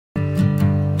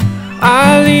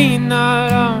I lean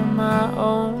not on my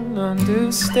own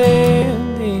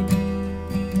understanding.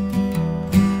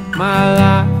 My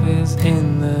life is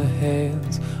in the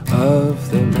hands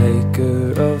of the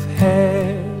maker of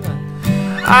heaven.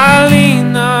 I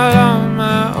lean not on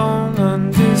my own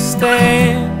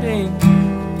understanding.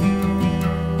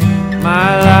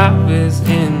 My life is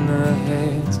in the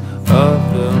hands of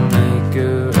the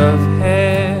maker of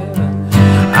heaven.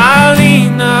 I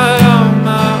lean not on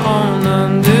my own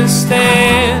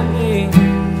understanding.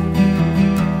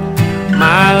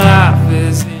 My life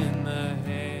is in the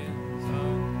hands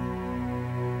of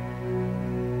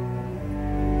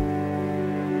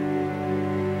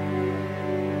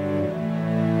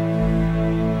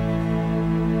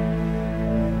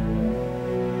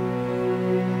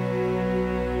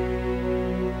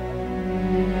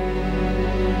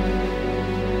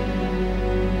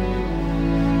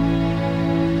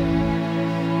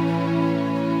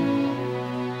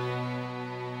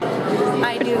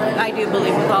I do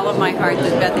believe with all of my heart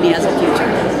that Bethany has a future.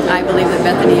 I believe that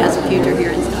Bethany has a future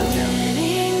here in Scottsdale.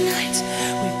 Many nights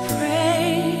we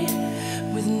prayed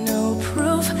with no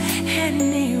proof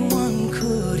anyone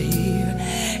could hear.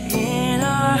 In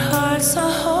our hearts a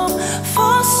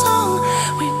hopeful song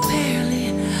we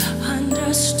barely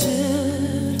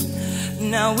understood.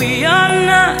 Now we are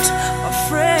not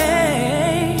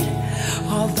afraid,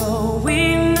 although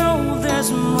we know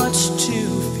there's much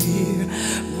to fear.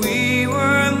 We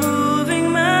were moving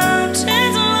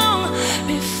mountains long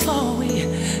before we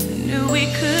knew we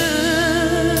could.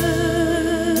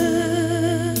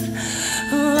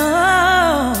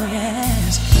 Oh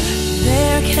yes,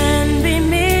 there can be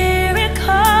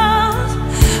miracles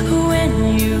when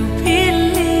you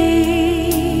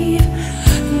believe.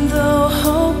 Though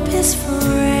hope is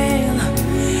frail,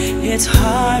 it's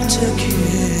hard to kill.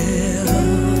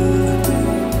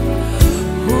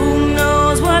 Who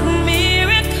knows what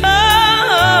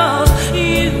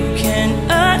you can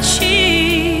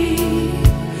achieve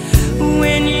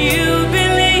when you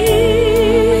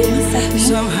believe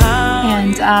somehow.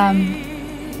 And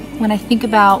when I think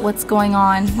about what's going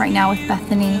on right now with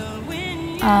Bethany,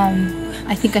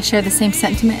 I think I share the same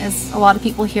sentiment as a lot of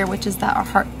people here, which is that our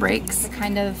heart breaks. The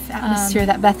kind of atmosphere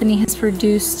that Bethany has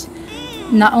produced,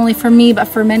 not only for me but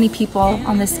for many people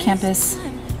on this campus,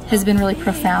 has been really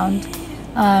profound.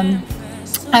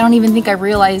 I don't even think I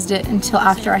realized it until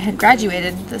after I had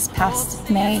graduated this past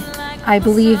May. I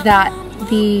believe that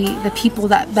the people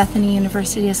that Bethany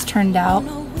University has turned out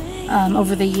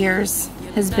over the years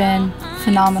has been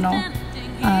phenomenal.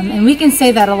 And we can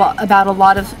say that about a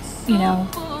lot of,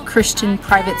 Christian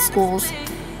private schools.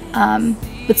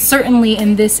 But certainly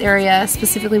in this area,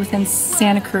 specifically within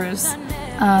Santa Cruz,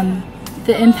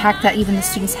 the impact that even the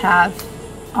students have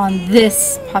on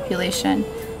this population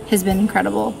has been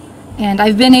incredible. And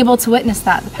I've been able to witness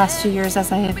that the past 2 years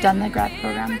as I have done the grad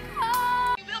program.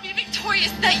 You will be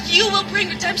victorious, that you will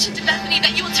bring redemption to Bethany,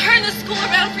 that you will turn the school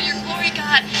around for your glory,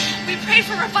 God. We pray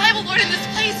for revival, Lord, in this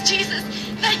place, Jesus,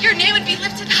 that your name would be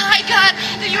lifted high, God,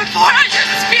 that you would pour out your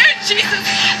Spirit, Jesus,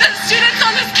 that students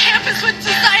on this campus would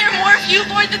desire more of you,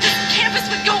 Lord, that this campus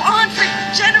would go on for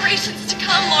generations to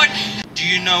come, Lord. Do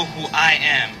you know who I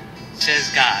am, says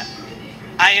God.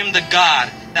 I am the God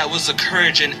that was the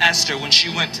courage in Esther when she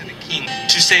went to the king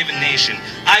to save a nation.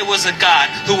 I was a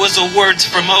God who was the words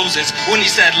for Moses when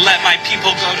he said, let my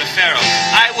people go to Pharaoh.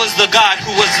 I was the God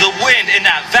who was the wind in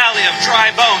that valley of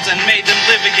dry bones and made them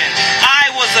live again. I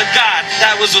was a God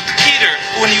that was with Peter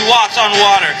when he walked on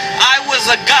water. I was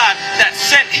a God that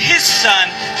sent his son.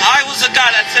 I was a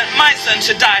God that sent my son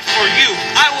to die for you.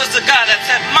 I was a God that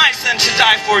sent my son to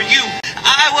die for you.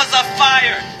 I was a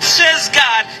fire, says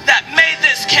God, that made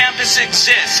this campus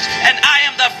exist. And I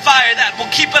am the fire that will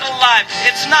keep it alive.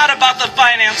 It's not about the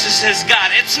finances, says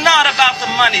God. It's not about the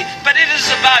money. But it is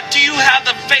about, do you have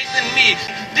the faith in me?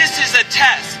 This is a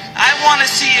test. I want to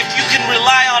see if you can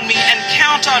rely on me and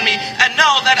count on me and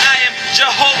know that I am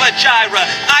Jehovah Jireh.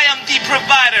 I am the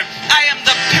provider. I am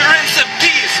the Prince of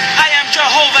Peace. I am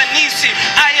Jehovah Nissi.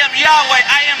 I am Yahweh.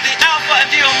 I am the Alpha and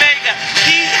the Omega.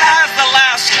 He has the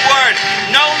last word.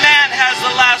 No man has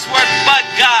the last word but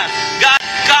God.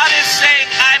 God is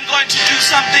saying, I'm going to do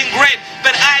something great,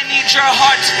 but I need your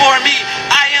hearts for me.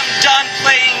 I am done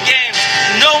playing games.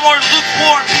 No more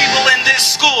lukewarm people in this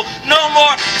school. No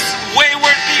more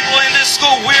wayward people in this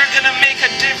school. We're going to make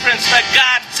a difference. But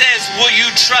God says, will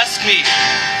you trust me?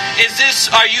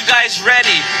 Are you guys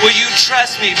ready? Will you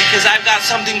trust me? Because I've got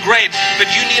something great,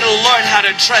 but you need to learn how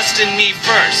to trust in me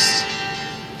first.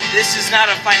 This is not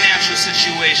a financial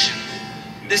situation.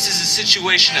 This is a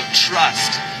situation of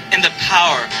trust in the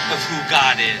power of who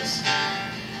God is.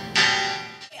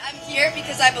 I'm here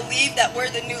because I believe that we're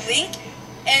the new link,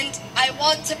 and I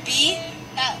want to be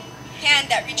that hand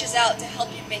that reaches out to help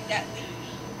you make that leap.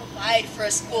 Provide for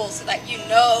a school so that you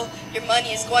know your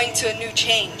money is going to a new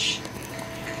change.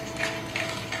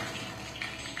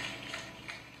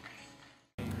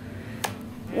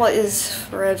 What is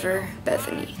Forever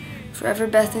Bethany? Forever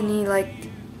Bethany, like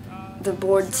the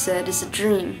board said, is a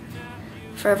dream.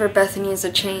 Forever Bethany is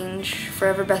a change.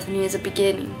 Forever Bethany is a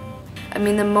beginning. I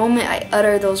mean, the moment I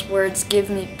utter those words give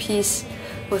me peace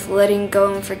with letting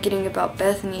go and forgetting about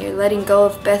Bethany, or letting go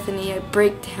of Bethany. I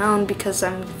break down because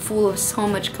I'm full of so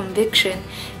much conviction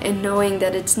and knowing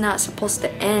that it's not supposed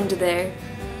to end there.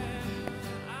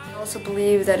 I also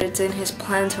believe that it's in His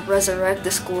plan to resurrect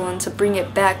the school and to bring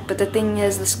it back, but the thing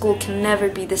is, the school can never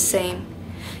be the same.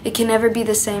 It can never be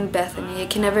the same Bethany. It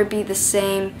can never be the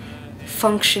same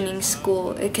functioning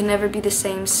school. It can never be the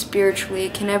same spiritually.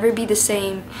 It can never be the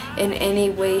same in any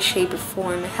way, shape, or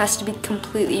form. It has to be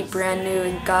completely brand new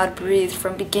and God-breathed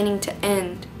from beginning to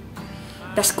end.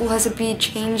 That school has to be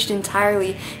changed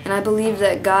entirely, and I believe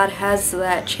that God has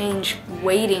that change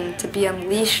waiting to be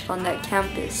unleashed on that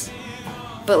campus.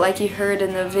 But like you heard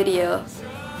in the video,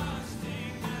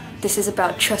 this is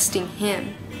about trusting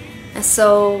Him. And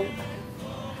so,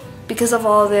 because of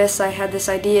all this, I had this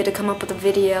idea to come up with a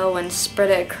video and spread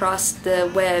it across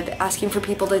the web, asking for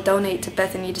people to donate to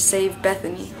Bethany to save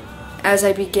Bethany. As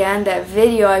I began that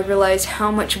video, I realized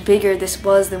how much bigger this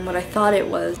was than what I thought it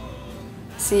was.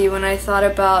 See, when I thought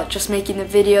about just making the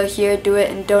video here, do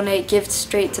it and donate gifts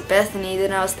straight to Bethany,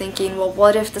 then I was thinking, well,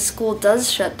 what if the school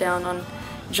does shut down on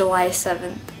July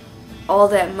 7th? All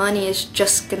that money is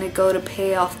just gonna go to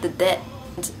pay off the debt,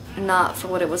 not for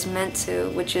what it was meant to,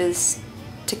 which is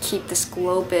to keep the school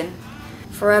open.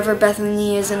 Forever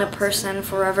Bethany isn't a person.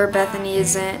 Forever Bethany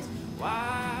isn't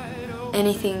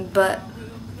anything but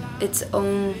its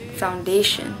own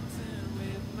foundation.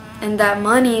 And that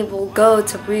money will go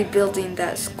to rebuilding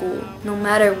that school, no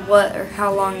matter what or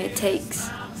how long it takes.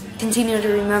 Continue to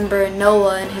remember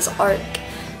Noah and his ark.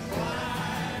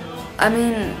 I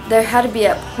mean, there had to be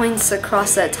at points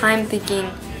across that time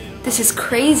thinking, this is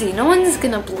crazy. No one's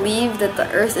gonna believe that the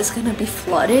earth is gonna be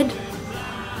flooded.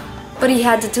 But he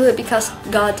had to do it because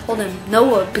God told him,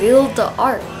 Noah, build the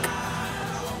ark.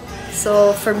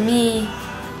 So for me,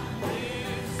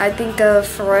 I think of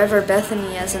Forever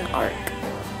Bethany as an ark.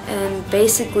 And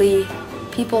basically,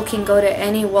 people can go to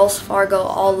any Wells Fargo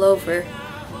all over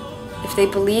if they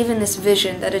believe in this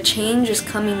vision that a change is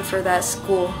coming for that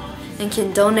school and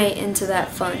can donate into that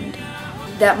fund.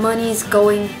 That money is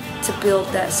going to build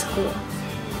that school.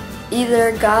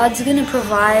 Either God's gonna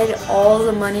provide all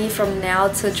the money from now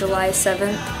to July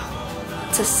 7th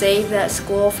to save that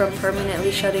school from permanently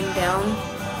shutting down,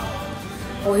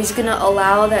 or He's gonna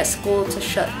allow that school to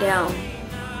shut down.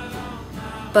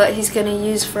 But He's gonna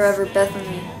use Forever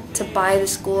Bethany to buy the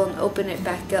school and open it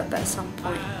back up at some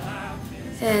point.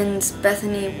 And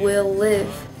Bethany will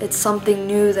live. It's something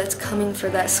new that's coming for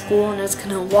that school, and it's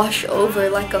gonna wash over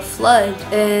like a flood.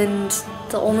 And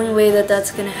the only way that that's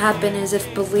gonna happen is if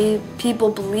people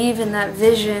believe in that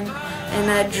vision and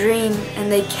that dream,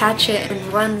 and they catch it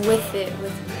and run with it.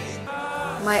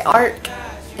 My ark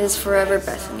is Forever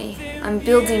Bethany. I'm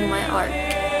building my ark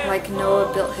like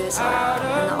Noah built his ark,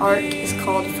 and the ark is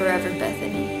called Forever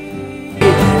Bethany.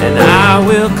 And I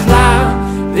will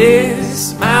climb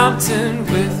this mountain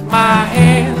with my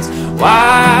hands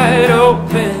wide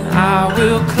open. I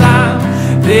will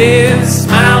climb this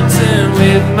mountain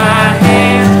with my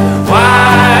hands